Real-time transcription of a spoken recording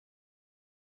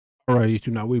All right,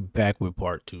 YouTube. Now we're back with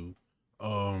part two.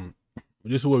 Um,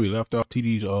 this is where we left off.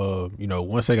 TD's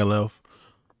 1 second left.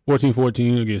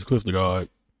 14-14 against Cliff the God.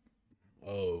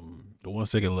 The 1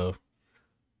 second left.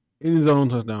 In his own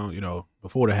touchdown,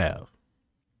 before the half.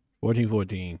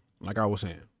 14-14. Like I was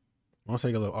saying. 1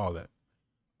 second left, all that.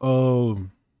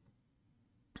 Um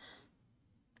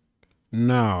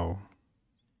Now,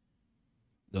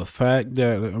 the fact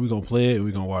that we're gonna play it,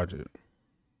 we're gonna watch it.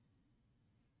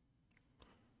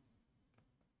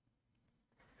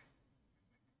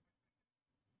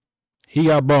 He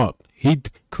got bumped.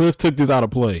 Cliff took this out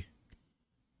of play.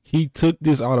 He took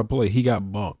this out of play. He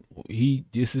got bumped.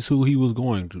 This is who he was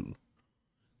going to.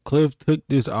 Cliff took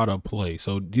this out of play,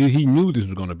 so he knew this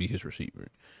was going to be his receiver.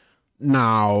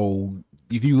 Now,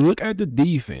 if you look at the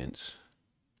defense,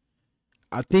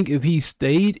 I think if he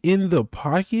stayed in the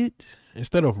pocket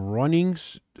instead of running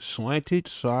slanted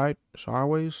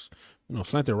sideways,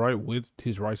 slanted right with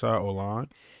his right side O line,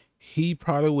 he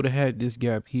probably would have had this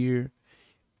gap here,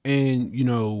 and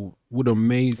would have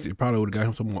made it. Probably would have got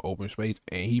him some more open space,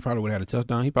 and he probably would have had a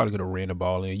touchdown. He probably could have ran the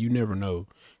ball in. You never know,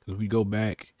 because we go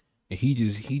back and he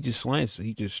just slants.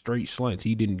 He just straight slants.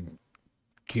 He didn't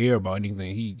care about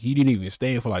anything. He didn't even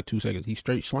stand for like 2 seconds. He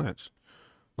straight slants.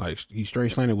 Like he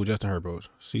straight slanted with Justin Herbert.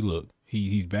 See, look,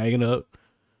 he's bagging up.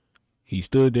 He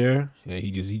stood there and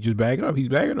he just bagging up. He's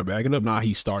bagging up. Now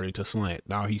he started to slant.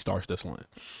 Now he starts to slant.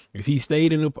 If he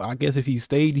stayed I guess if he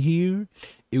stayed here,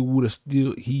 it would have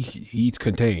still he's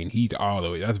contained. He's all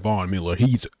the way. That's Von Miller.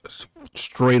 He's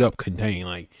straight up contained.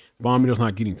 Like Von Miller's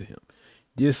not getting to him.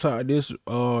 This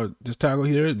tackle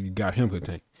here, you got him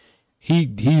contained.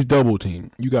 He's double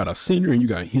teamed. You got a center and you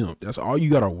got him. That's all you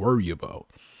gotta worry about.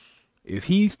 If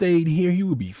he stayed here, he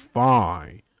would be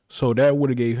fine. So that would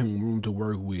have gave him room to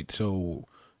work with. So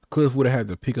Cliff would have had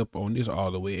to pick up on this all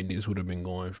the way, and this would have been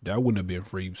going. That wouldn't have been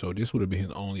free. So this would have been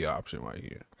his only option right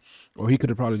here. Or he could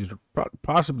have probably just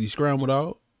possibly scrambled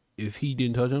out if he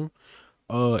didn't touch him.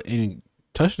 And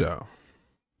touchdown.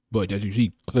 But as you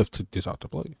see, Cliff took this out to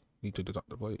play. He took this out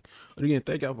to play. But again,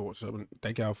 thank y'all for subbing.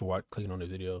 Thank y'all for clicking on this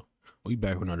video. We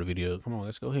back with another video. Come on,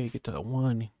 let's go ahead and get to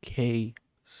 1K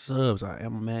subs. I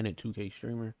am a Madden 2K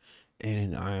streamer,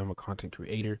 and I am a content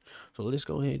creator. So let's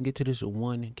go ahead and get to this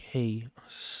 1K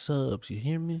subs. You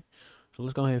hear me? So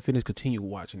let's go ahead and continue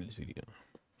watching this video.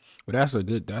 But that's a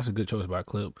good choice by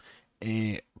Clip,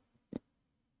 and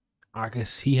I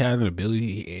guess he has an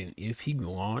ability, and if he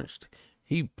launched,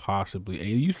 he possibly,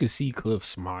 and you can see Cliff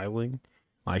smiling,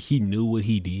 like he knew what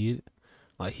he did,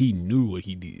 like he knew what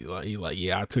he did, like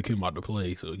yeah, I took him out to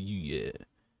play, so yeah.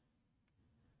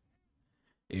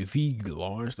 If he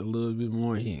launched a little bit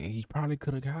more, he probably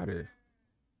could have got it.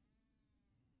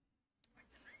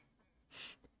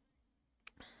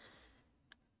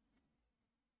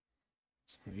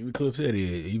 Even Cliff said it.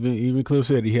 Even Cliff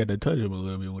said he had to touch him a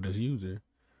little bit with his user.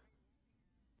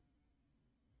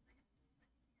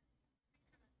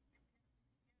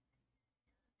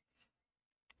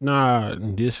 Nah,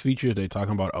 this feature they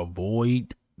talking about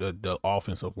avoid the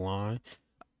offensive line.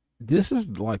 This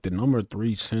is like the number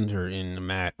 3 center in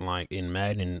Madden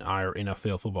or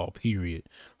NFL football period.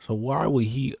 So why would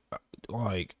he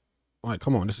like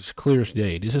come on, this is clear as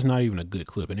day. This is not even a good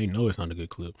clip, and they know it's not a good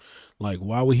clip. Like,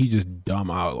 why would he just dumb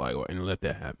out and let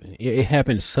that happen? It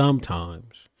happens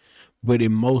sometimes, but it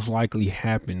most likely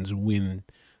happens when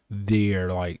they're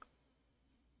like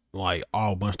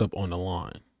all bunched up on the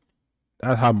line.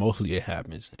 That's how mostly it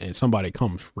happens, and somebody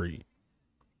comes free.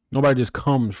 Nobody just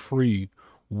comes free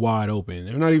wide open.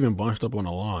 They're not even bunched up on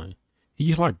the line.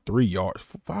 He's like 3 yards,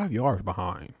 5 yards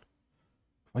behind.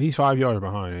 Like he's 5 yards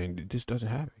behind, and this doesn't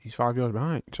happen. He's 5 yards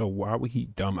behind. So why would he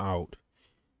dumb out?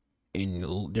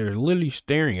 And they're literally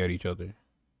staring at each other.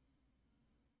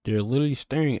 They're literally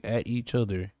staring at each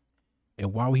other.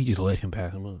 And why would he just let him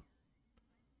pass him up?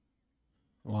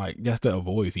 Like, that's the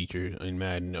avoid feature in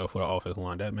Madden for the offensive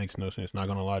line. That makes no sense. Not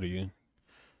gonna lie to you.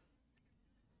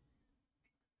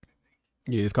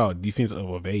 Yeah, it's called defense of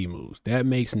evade moves. That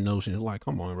makes no sense. Like,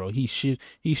 come on, bro. He's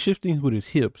shifting with his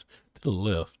hips to the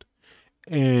left,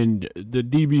 and the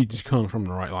DB just comes from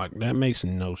the right. Like, that makes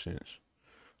no sense.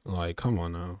 Like, come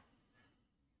on now.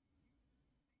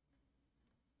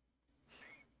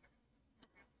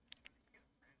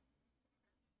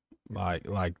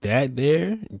 Like that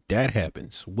there, that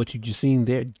happens. What you just seen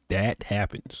there, that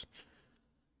happens.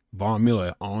 Von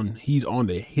Miller he's on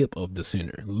the hip of the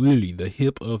center. Literally the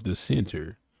hip of the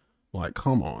center. Like,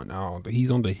 come on now.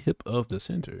 He's on the hip of the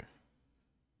center.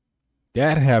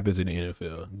 That happens in the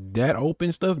NFL. That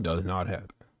open stuff does not happen.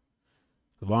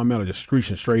 Von Miller just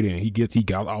screeching straight in. He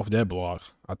got off that block.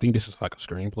 I think this is like a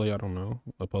screenplay. I don't know.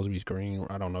 Supposed to be screen.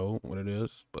 I don't know what it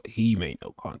is. But he made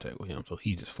no contact with him, so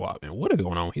he just flopping. What is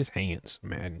going on? His hands,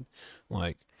 man.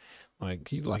 Like,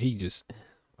 he just like,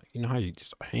 you know how you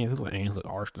just hands look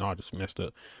arched and all just messed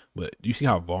up. But you see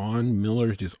how Von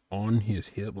Miller's just on his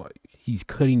hip, like he's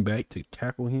cutting back to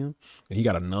tackle him, and he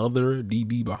got another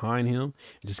DB behind him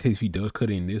just in case he does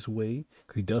cut in this way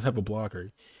because he does have a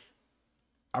blocker.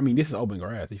 I mean, this is open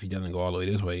grass. If he doesn't go all the way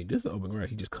this way, this is open grass.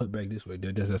 He just cut back this way.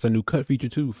 That's a new cut feature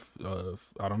too.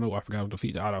 I don't know. I forgot what the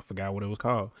feature. I forgot what it was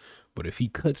called. But if he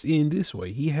cuts in this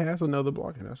way, he has another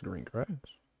block, and that's green grass.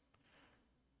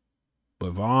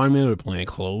 But Von Miller playing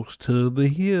close to the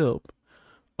hip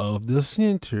of the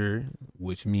center,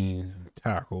 which means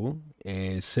tackle,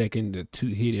 and second to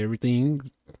hit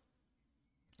everything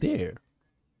there.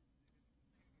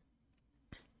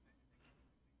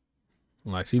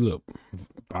 Like, see, look,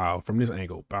 bow from this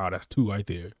angle, bow. That's two right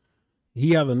there.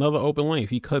 He has another open lane.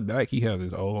 If he cut back, he has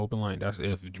his old open lane. That's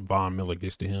if Von Miller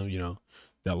gets to him. You know,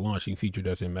 that launching feature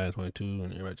that's in Madden 22,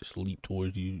 and everybody just leap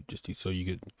towards you so you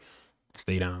could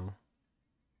stay down.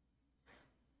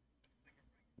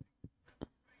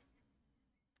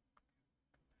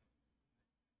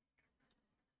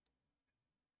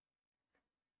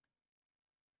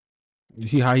 You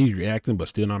see how he's reacting but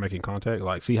still not making contact?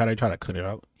 Like, see how they try to cut it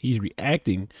out? He's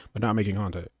reacting but not making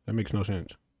contact. That makes no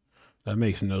sense. That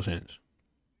makes no sense.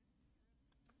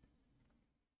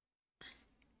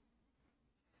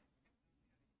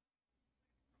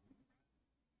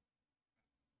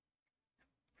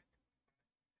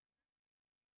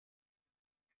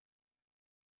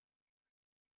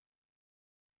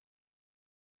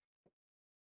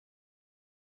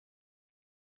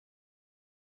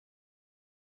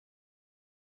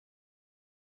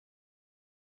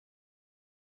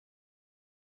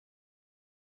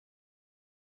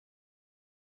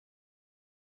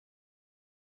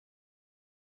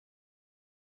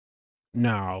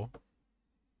 Now,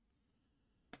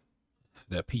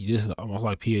 this is almost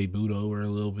like PA boot over a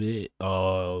little bit.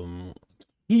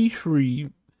 He's free,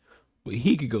 but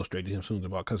he could go straight to him soon as the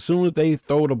ball. Because soon as they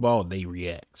throw the ball, they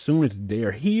react. Soon as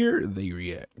they're here, they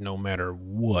react. No matter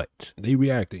what, they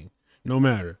reacting. No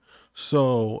matter.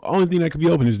 So only thing that could be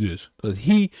open is this,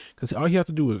 because all he has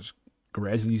to do is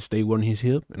gradually stay on his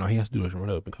hip, and all he has to do is run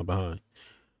up and come behind.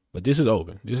 But this is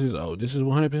open. This is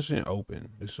 100%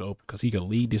 open. This is open because he can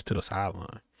lead this to the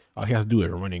sideline. All he has to do is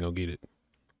run and go get it.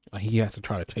 He has to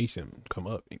try to chase him, come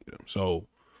up and get him. So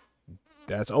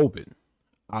that's open.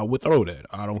 I would throw that.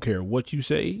 I don't care what you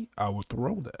say. I would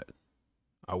throw that.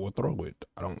 I would throw it.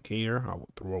 I don't care. I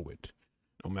would throw it.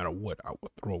 No matter what, I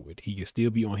would throw it. He can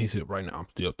still be on his hip right now. I'm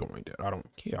still throwing that. I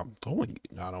don't care. I'm throwing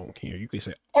it. I don't care. You can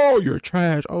say, oh, you're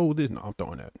trash. Oh, this. No, I'm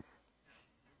throwing that.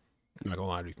 I'm not gonna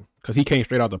lie to you. Because he came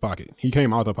straight out the pocket. He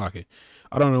came out the pocket.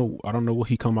 I don't know what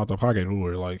he come out the pocket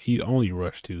or like he only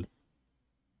rushed to.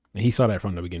 And he saw that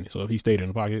from the beginning. So if he stayed in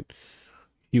the pocket,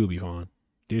 he would be fine.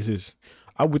 This is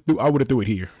I would have threw it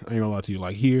here. I ain't gonna lie to you.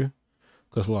 Like here.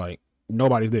 Cause like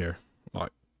nobody's there. Like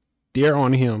they're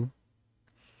on him.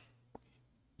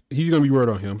 He's gonna be worried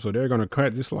on him. So they're gonna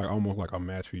cut this like almost like a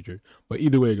match feature. But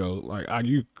either way it goes, like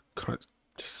you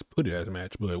just put it as a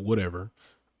match, but whatever.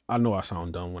 I know I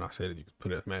sound dumb when I said it, you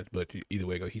put it as a match, but either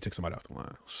way it go, he took somebody off the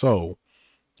line. So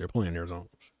they're playing their zones.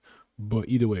 But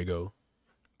either way it go,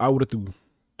 I would have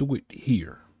threw it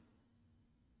here.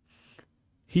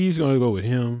 He's gonna go with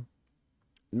him.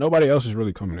 Nobody else is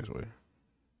really coming this way.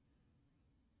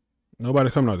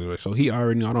 Nobody's coming out this way. So he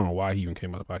already knew. I don't know why he even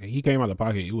came out the pocket. He came out the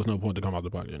pocket. It was no point to come out the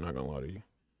pocket. I'm not gonna lie to you.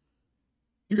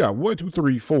 You got 1, 2,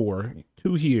 3, 4,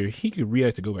 2 here. He could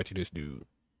react to go back to this dude.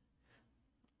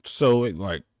 So it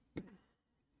like,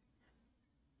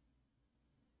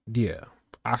 yeah,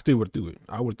 I still would have threw it.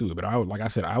 I would have threw it, but like I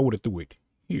said, I would have threw it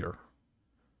here.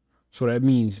 So that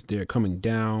means they're coming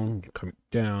down,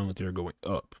 they're going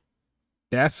up.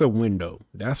 That's a window.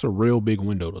 That's a real big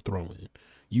window to throw in.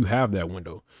 You have that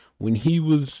window. When he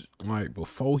was like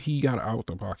before he got out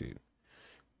the pocket,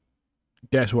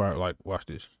 that's where I like watch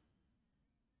this.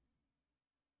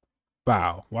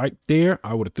 Bow. Right there,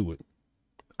 I would have threw it.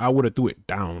 I would have threw it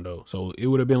down though. So it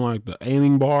would have been like the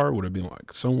aiming bar would have been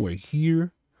like somewhere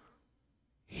here.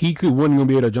 He wasn't gonna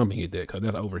be able to jump and hit that because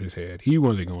that's over his head. He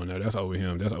wasn't going there. That's over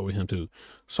him. That's over him too.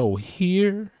 So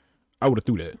here, I would have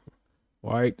threw that.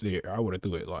 Right there, I would have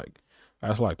threw it like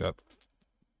that's like the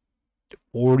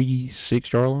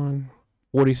 46-yard line.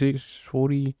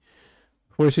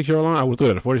 46-yard line. I would have threw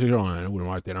it at the 46-yard line. I would have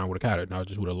liked that. I would have caught it. And I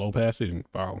just would have low passed it and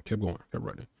kept going, kept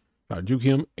running. I juke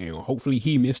him and hopefully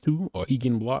he missed too or he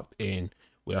getting blocked and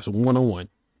well, that's a 1-on-1.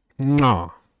 Nah.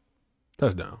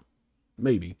 Touchdown.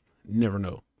 Maybe. Never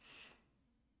know.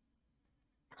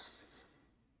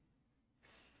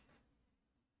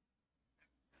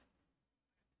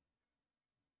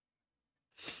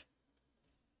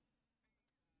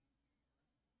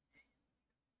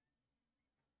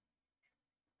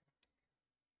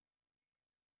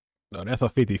 No, that's a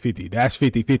 50-50. That's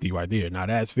 50-50 right there. Now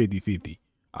that's 50-50.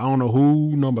 I don't know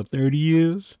who number 30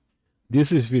 is.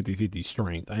 This is 50-50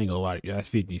 strength. I ain't gonna lie. That's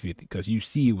 50-50 because you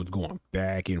see it was going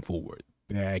back and forward,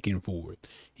 back and forward.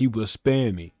 He was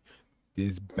spamming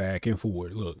this back and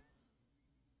forward. Look,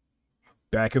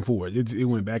 back and forward. It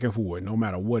went back and forward. No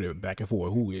matter what, it back and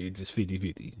forward. Who it's just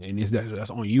 50-50. And that's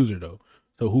on user though.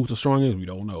 So who's the strongest? We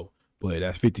don't know. But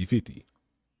that's 50-50.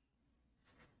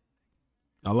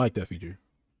 I like that feature.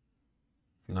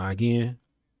 Now again,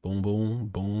 boom, boom,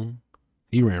 boom.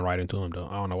 He ran right into him though.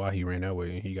 I don't know why he ran that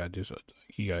way. And he got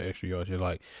extra yards. Just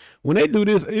like when they do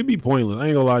this, it'd be pointless. I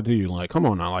ain't gonna lie to you. Like, come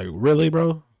on now, like really,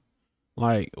 bro.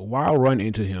 Like, why run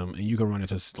into him and you can run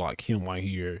into like him right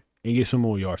here and get some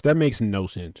more yards? That makes no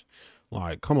sense.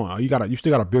 Like, come on, you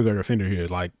still got a bigger defender here.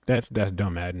 Like, that's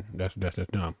dumb, Madden. That's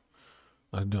dumb.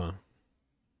 That's dumb.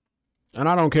 And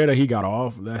I don't care that he got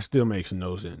off. That still makes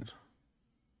no sense.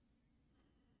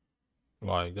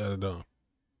 Like, that's dumb.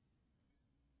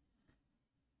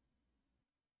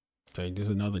 Okay,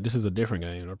 this is a different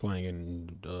game. They're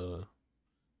playing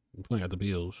playing at the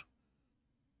Bills.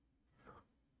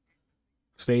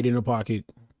 Stayed in the pocket.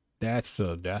 That's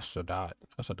a dot. That's a dot.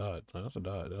 That's a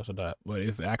dot. That's a dot. But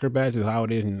if acrobats is how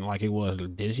it is and like it was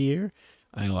this year,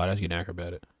 I ain't gonna lie, that's getting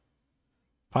acrobatic.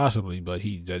 Possibly, but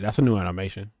that's a new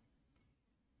animation.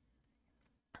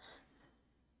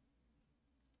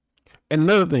 And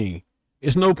another thing,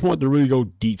 it's no point to really go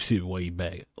deep sit way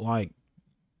back. Like,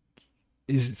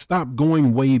 is stop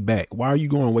going way back. Why are you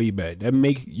going way back?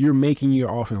 You're making your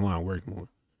offensive line work more.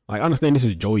 Like, I understand this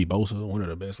is Joey Bosa, one of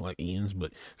the best like ends,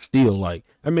 but still, like,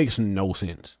 that makes no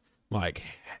sense. Like,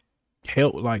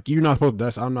 hell, like you're not supposed to.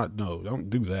 That's I'm not. No, don't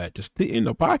do that. Just sit in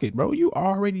the pocket, bro. You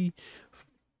already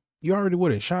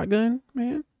what a shotgun,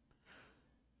 man.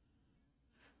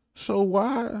 So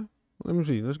why? Let me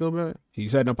see. Let's go back. He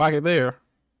sat in the pocket there.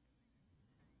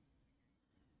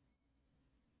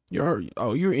 You're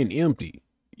in empty.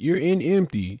 You're in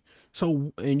empty.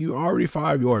 So and you already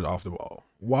 5 yards off the ball.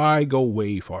 Why go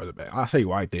way farther back? I say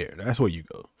right there. That's where you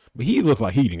go. But he looks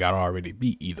like he didn't got already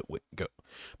beat either way. Go.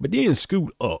 But then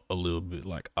scoot up a little bit,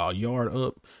 like a yard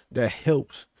up. That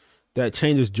helps. That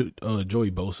changes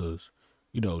Joey Bosa's,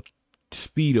 you know,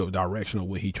 speed of direction of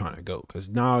where he trying to go. Because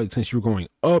now since you're going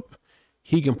up,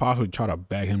 he can possibly try to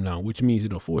back him down, which means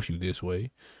it'll force you this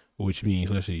way. Which means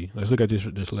let's look at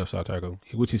this left side tackle,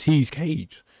 which is he's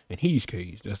caged and he's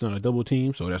caged. That's not a double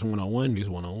team, so that's 1-on-1. This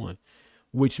 1-on-1,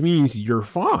 which means you're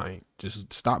fine.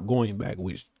 Just stop going back,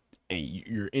 and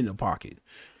you're in the pocket.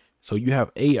 So you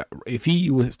have A. If he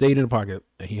was stayed in the pocket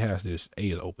and he has this, A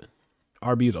is open,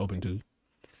 RB is open too.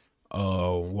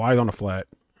 Y on the flat,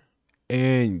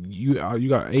 and you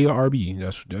got A or RB.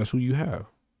 That's who you have.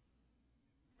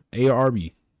 A or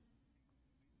RB.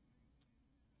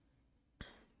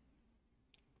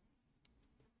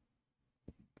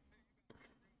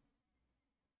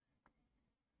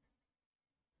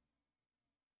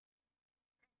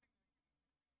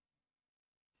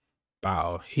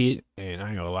 Bow hit, and I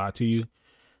ain't gonna lie to you.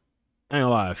 I ain't gonna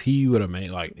lie, if he would have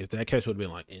made like if that catch would have been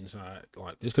like inside,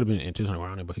 like this could have been intentional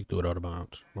around it, but he threw it out of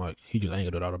bounds. Like he just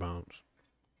angled it out of bounds.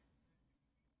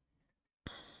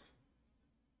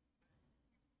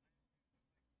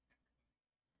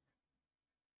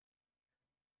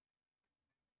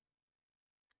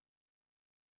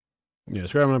 Yeah,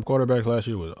 scrapping up quarterbacks last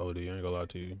year was OD. I ain't gonna lie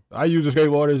to you. I used the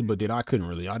skateboarders, but then I couldn't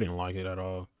really. I didn't like it at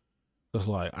all. It's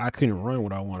like I couldn't run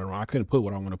what I wanted to run. I couldn't put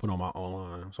what I want to put on my own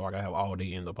line, so I gotta have all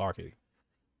day in the pocket.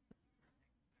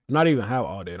 Not even have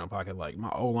all day in the pocket. Like my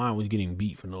old line was getting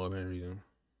beat for no apparent reason.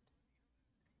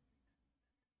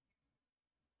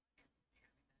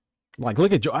 Like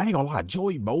look at Joe. I ain't gonna lie,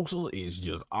 Joey Bosa is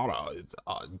just out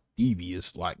of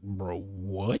devious. Like bro,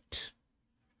 what?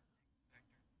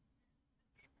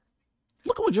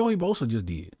 Look at what Joey Bosa just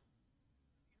did.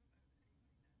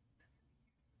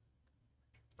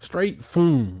 Straight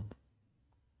foom.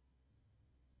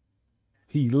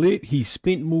 He lit. He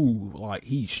spent move like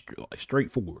he's like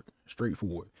straightforward,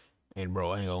 straightforward. And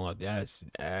bro, I ain't gonna lie. That's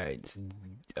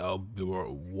bro,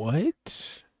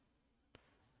 what?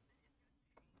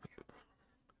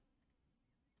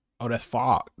 Oh, that's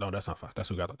Fox. No, that's not Fox. That's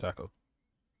who got the tackle.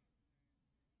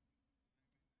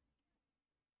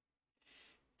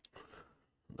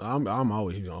 I'm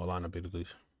always using all lineup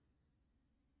abilities.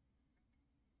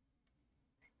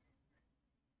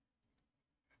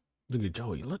 Look at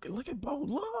Joey. Look at Bo.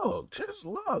 Look, just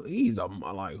look. He's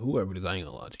like whoever this, I ain't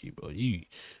gonna lie to you, but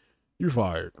you're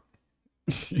fired.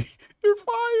 You're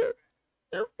fired.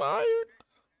 You're fired.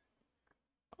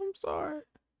 I'm sorry.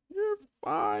 You're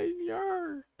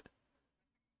fired.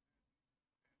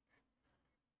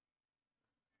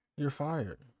 You're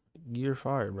fired. You're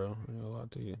fired, bro. I ain't gonna lie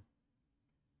to you.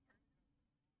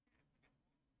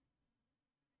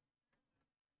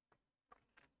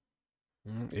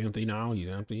 Empty now. He's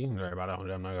empty. Everybody on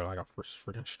them like a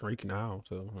freaking streak now.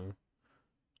 So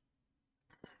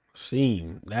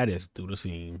seam. That is through the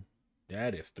seam.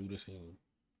 That is through the seam.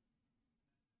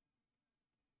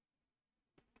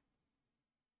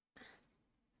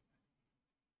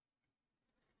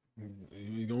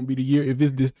 It's gonna be the year if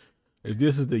it's this. If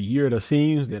this is the year of the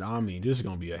seams, then I mean this is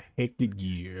gonna be a hectic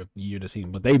year. Year of the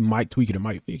seams, but they might tweak it. It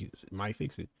might fix it. It might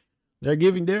fix it.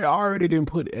 They're already didn't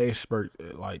put expert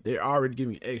like they're already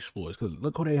giving exploits because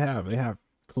look who they have. They have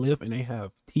Cliff and they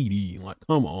have TD. Like,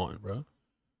 come on, bro.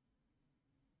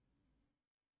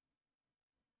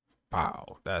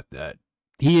 Wow, that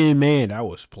he and man that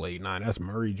was played nice. That's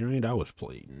Murray Drain. That was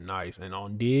played nice. And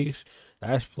on Diggs,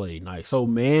 that's played nice. So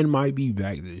man might be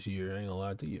back this year. I ain't gonna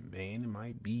lie to you, man. It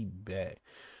might be back.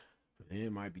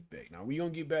 It might be back. Now we gonna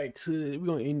get back to we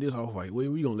gonna end this off like we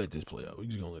gonna let this play out. We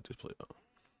just gonna let this play out.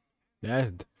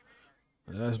 That's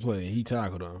that's playing. He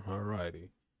tackled him. Alrighty.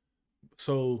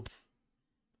 So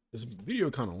this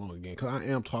video kind of long again because I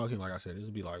am talking. Like I said, this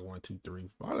will be like one, two, three,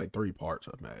 probably like three parts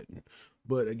of Madden.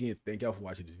 But again, thank y'all for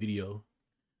watching this video.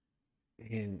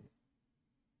 And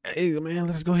hey, man,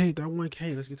 let's go ahead that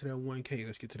 1K. Let's get to that 1K.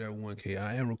 Let's get to that 1K.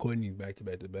 I am recording these back to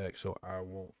back to back, so I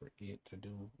won't forget to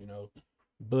do,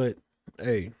 But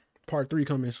hey, part 3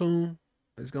 coming soon.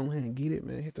 Let's go ahead and get it,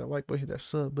 man. Hit that like button, hit that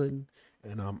sub button,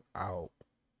 and I'm out.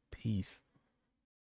 Peace.